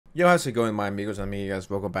Yo, how's it going, my amigos and amigas?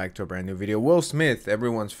 Welcome back to a brand new video. Will Smith,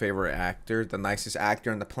 everyone's favorite actor, the nicest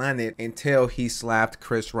actor on the planet, until he slapped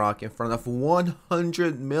Chris Rock in front of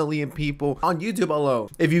 100 million people on YouTube alone.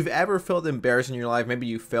 If you've ever felt embarrassed in your life, maybe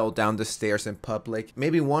you fell down the stairs in public,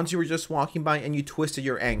 maybe once you were just walking by and you twisted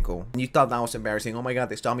your ankle, and you thought that was embarrassing. Oh my god,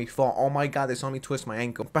 they saw me fall. Oh my god, they saw me twist my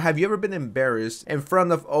ankle. But have you ever been embarrassed in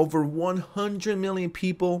front of over 100 million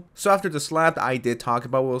people? So after the slap, I did talk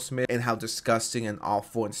about Will Smith and how disgusting and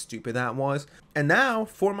awful and stupid that was. And now,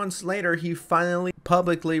 4 months later, he finally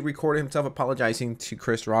publicly recorded himself apologizing to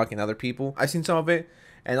Chris Rock and other people. I've seen some of it,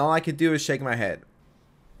 and all I could do is shake my head.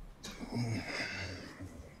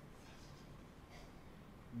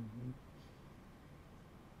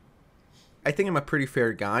 I think I'm a pretty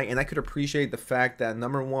fair guy, and I could appreciate the fact that,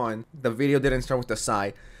 number one, the video didn't start with a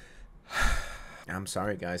sigh. I'm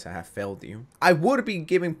sorry, guys, I have failed you. I would be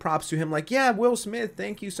giving props to him like, yeah, Will Smith,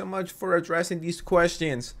 thank you so much for addressing these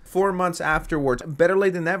questions 4 months afterwards. Better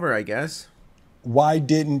late than never, I guess. Why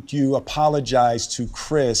didn't you apologize to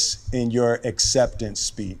Chris in your acceptance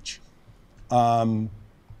speech? I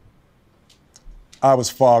was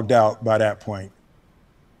fogged out by that point.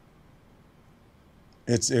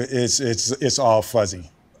 It's all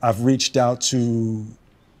fuzzy. I've reached out to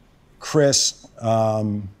Chris,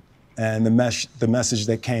 and the message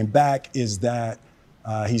that came back is that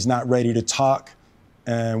he's not ready to talk,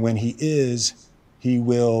 and when he is, he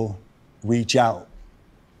will reach out.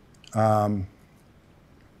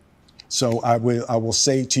 So I will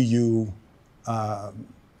say to you,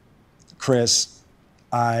 Chris,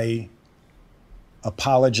 I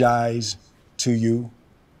apologize to you.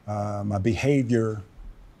 My behavior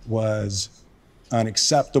was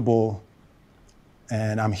unacceptable,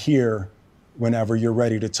 and I'm here whenever you're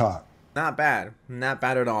ready to talk. Not bad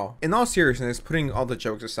at all. In all seriousness, putting all the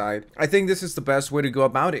jokes aside, I think this is the best way to go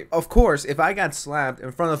about it. Of course, if I got slapped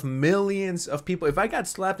in front of millions of people, if I got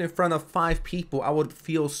slapped in front of 5 people, I would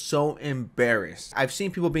feel so embarrassed. I've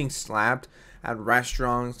seen people being slapped at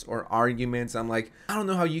restaurants or arguments. I'm like, I don't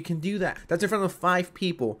know how you can do that. That's in front of 5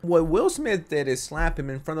 people. What Will Smith did is slap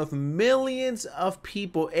him in front of millions of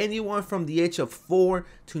people. Anyone from the age of 4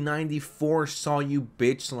 to 94 saw you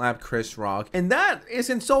bitch slap Chris Rock. And that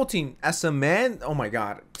is insulting. As a man, oh my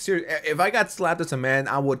god. Seriously, if I got slapped as a man,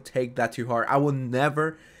 I would take that to heart. I would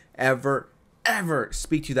never, ever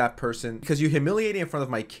speak to that person because you humiliate in front of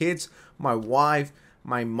my kids, my wife,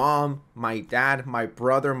 my mom, my dad, my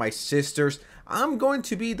brother, my sisters. I'm going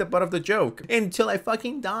to be the butt of the joke until I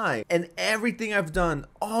fucking die. And everything I've done,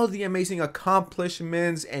 all the amazing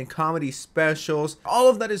accomplishments and comedy specials, all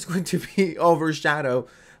of that is going to be overshadowed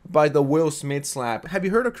by the Will Smith slap. Have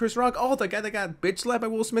you heard of Chris Rock? Oh, the guy that got bitch slapped by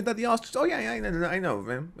Will Smith at the Oscars. Oh yeah, I know,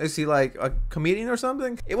 man. Is he like a comedian or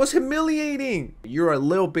something? It was humiliating. You're a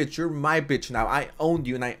little bitch. You're my bitch now. I owned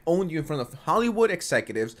you, and I owned you in front of Hollywood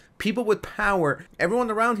executives, people with power. Everyone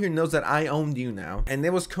around here knows that I owned you now, and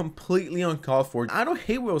it was completely uncalled for. I don't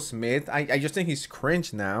hate Will Smith. I just think he's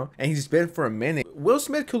cringe now, and he's been for a minute. Will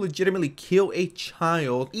Smith could legitimately kill a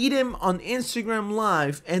child, eat him on Instagram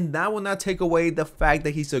Live, and that will not take away the fact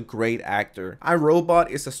that he's a great actor. I, Robot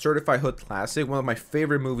is a certified hood classic, one of my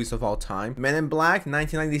favorite movies of all time. Men in Black,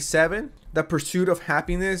 1997. The Pursuit of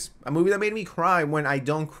Happiness, a movie that made me cry when I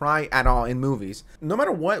don't cry at all in movies. No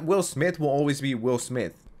matter what, Will Smith will always be Will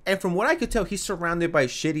Smith. And from what I could tell, he's surrounded by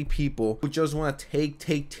shitty people who just want to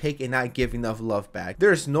take and not give enough love back.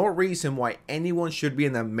 There's no reason why anyone should be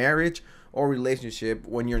in a marriage or relationship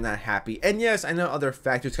when you're not happy. And yes, I know other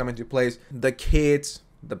factors come into place. The kids,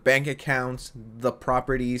 the bank accounts, the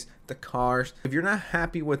properties, the cars. If you're not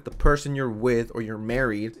happy with the person you're with or you're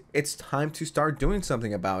married, it's time to start doing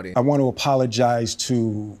something about it. I want to apologize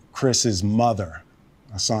to Chris's mother.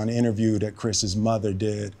 I saw an interview that Chris's mother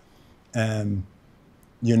did, and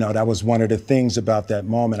you know, that was one of the things about that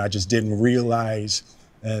moment. I just didn't realize,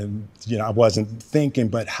 and you know, I wasn't thinking,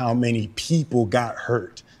 but how many people got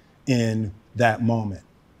hurt in that moment.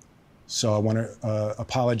 So I want to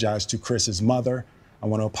apologize to Chris's mother. I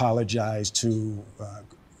want to apologize to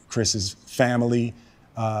Chris's family,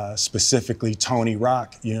 specifically Tony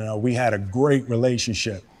Rock. You know, we had a great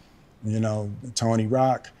relationship. You know, Tony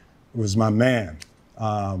Rock was my man.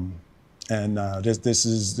 And this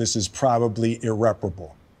is probably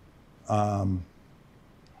irreparable. I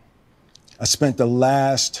spent the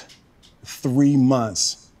last 3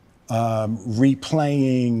 months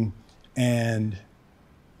replaying and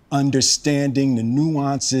understanding the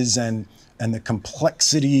nuances and the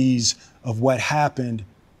complexities of what happened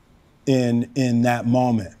in that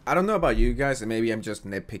moment. I don't know about you guys, and maybe I'm just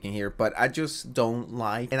nitpicking here, but I just don't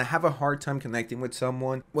like, and I have a hard time connecting with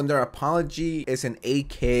someone when their apology is an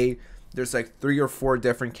AK There's like 3 or 4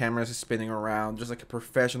 different cameras spinning around. There's like a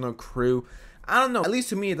professional crew. I don't know. At least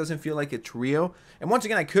to me, it doesn't feel like it's real. And once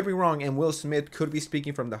again, I could be wrong. And Will Smith could be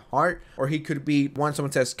speaking from the heart. Or he could be, when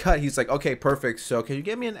someone says cut, he's like, okay, perfect. So can you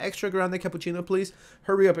get me an extra grande cappuccino, please?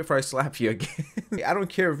 Hurry up before I slap you again. I don't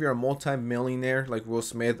care if you're a multi-millionaire like Will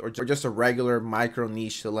Smith or just a regular micro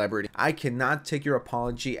niche celebrity. I cannot take your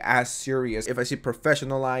apology as serious. If I see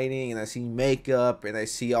professional lighting and I see makeup and I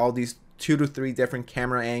see all these 2 to 3 different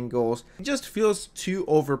camera angles, it just feels too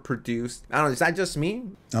overproduced. I don't know, is that just me?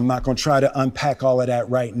 I'm not going to try to unpack all of that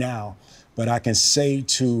right now, but I can say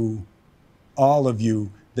to all of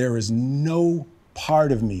you, there is no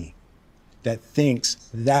part of me that thinks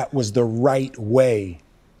that was the right way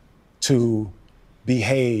to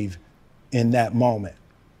behave in that moment.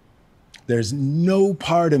 There's no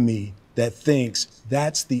part of me that thinks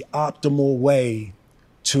that's the optimal way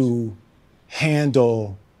to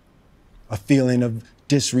handle a feeling of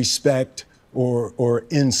disrespect or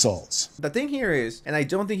insults. The thing here is, and I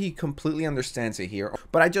don't think he completely understands it here,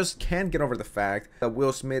 but I just can't get over the fact that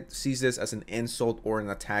Will Smith sees this as an insult or an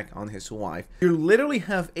attack on his wife. You literally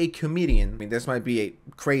have a comedian, I mean, this might be a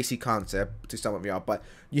crazy concept to some of y'all, but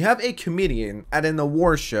you have a comedian at an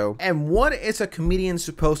award show, and what is a comedian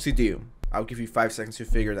supposed to do? I'll give you 5 seconds to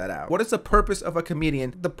figure that out. What is the purpose of a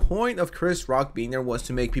comedian? The point of Chris Rock being there was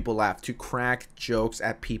to make people laugh, to crack jokes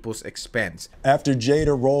at people's expense. After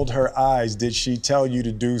Jada rolled her eyes, did she tell you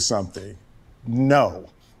to do something? No.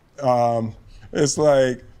 It's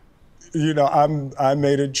like, you know, I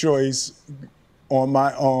made a choice on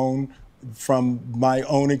my own, from my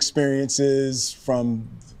own experiences, from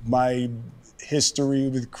my history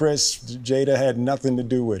with Chris. Jada had nothing to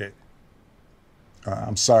do with it.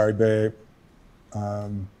 I'm sorry, babe.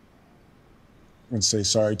 I'm gonna say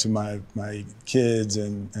sorry to my kids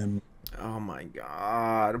and. Oh my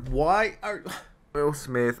God! Why are Will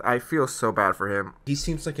Smith? I feel so bad for him. He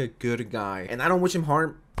seems like a good guy, and I don't wish him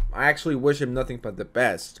harm. I actually wish him nothing but the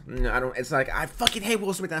best. I don't. It's like I fucking hate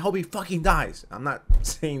Will Smith. And I hope he fucking dies. I'm not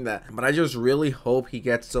saying that, but I just really hope he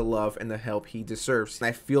gets the love and the help he deserves. And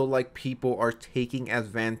I feel like people are taking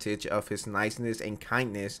advantage of his niceness and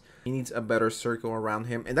kindness. He needs a better circle around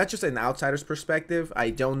him, and that's just an outsider's perspective. I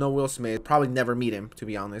don't know Will Smith. Probably never meet him, to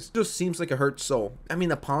be honest. It just seems like a hurt soul. I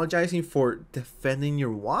mean, apologizing for defending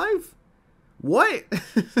your wife? What?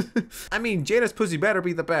 I mean, Jada's pussy better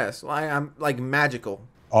be the best. I'm like magical.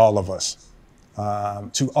 All of us.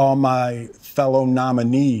 To all my fellow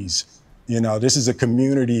nominees, you know, this is a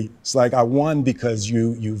community. It's like I won because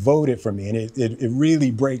you voted for me. And it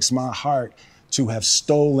really breaks my heart to have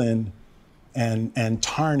stolen and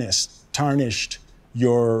tarnished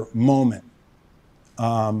your moment.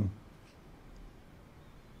 I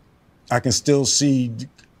can still see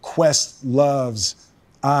Questlove's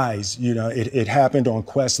eyes. You know, it happened on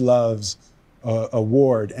Questlove's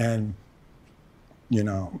award, and you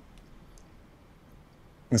know,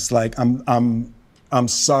 it's like I'm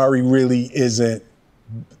sorry really isn't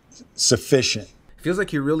sufficient. It feels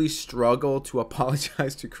like you really struggled to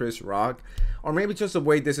apologize to Chris Rock, or maybe just the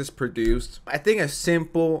way this is produced. I think a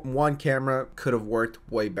simple one camera could have worked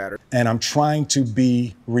way better. And I'm trying to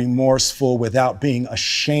be remorseful without being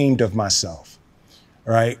ashamed of myself,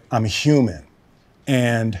 right? I'm human,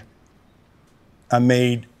 and I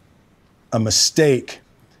made a mistake,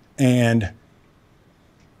 and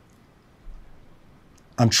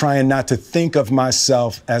I'm trying not to think of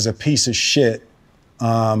myself as a piece of shit.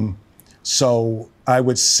 So I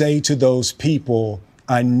would say to those people,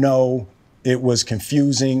 I know it was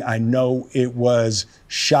confusing. I know it was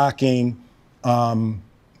shocking. But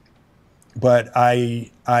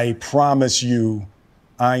I promise you,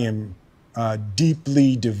 I am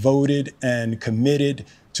deeply devoted and committed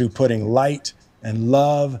to putting light and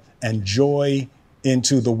love and joy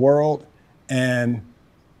into the world. And,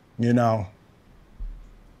 you know,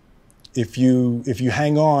 if you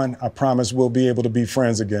hang on, I promise we'll be able to be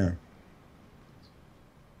friends again.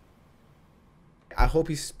 I hope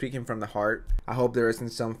he's speaking from the heart. I hope there isn't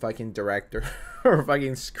some fucking director or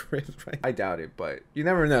fucking script. Right? I doubt it, but you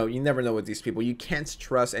never know. You never know with these people. You can't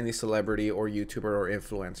trust any celebrity or YouTuber or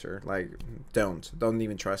influencer. Like, don't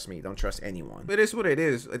even trust me. Don't trust anyone. It is what it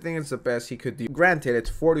is. I think it's the best he could do. Granted, it's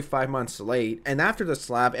 45 months late, and after the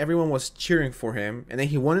slap, everyone was cheering for him, and then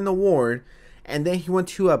he won an award. And then he went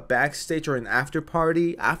to a backstage or an after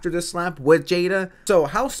party after the slap with Jada. So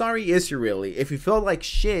how sorry is he really? If he felt like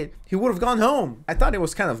shit, he would have gone home. I thought it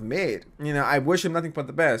was kind of mid. You know, I wish him nothing but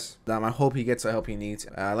the best. I hope he gets the help he needs.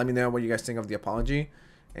 Let me know what you guys think of the apology.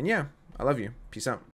 And yeah, I love you. Peace out.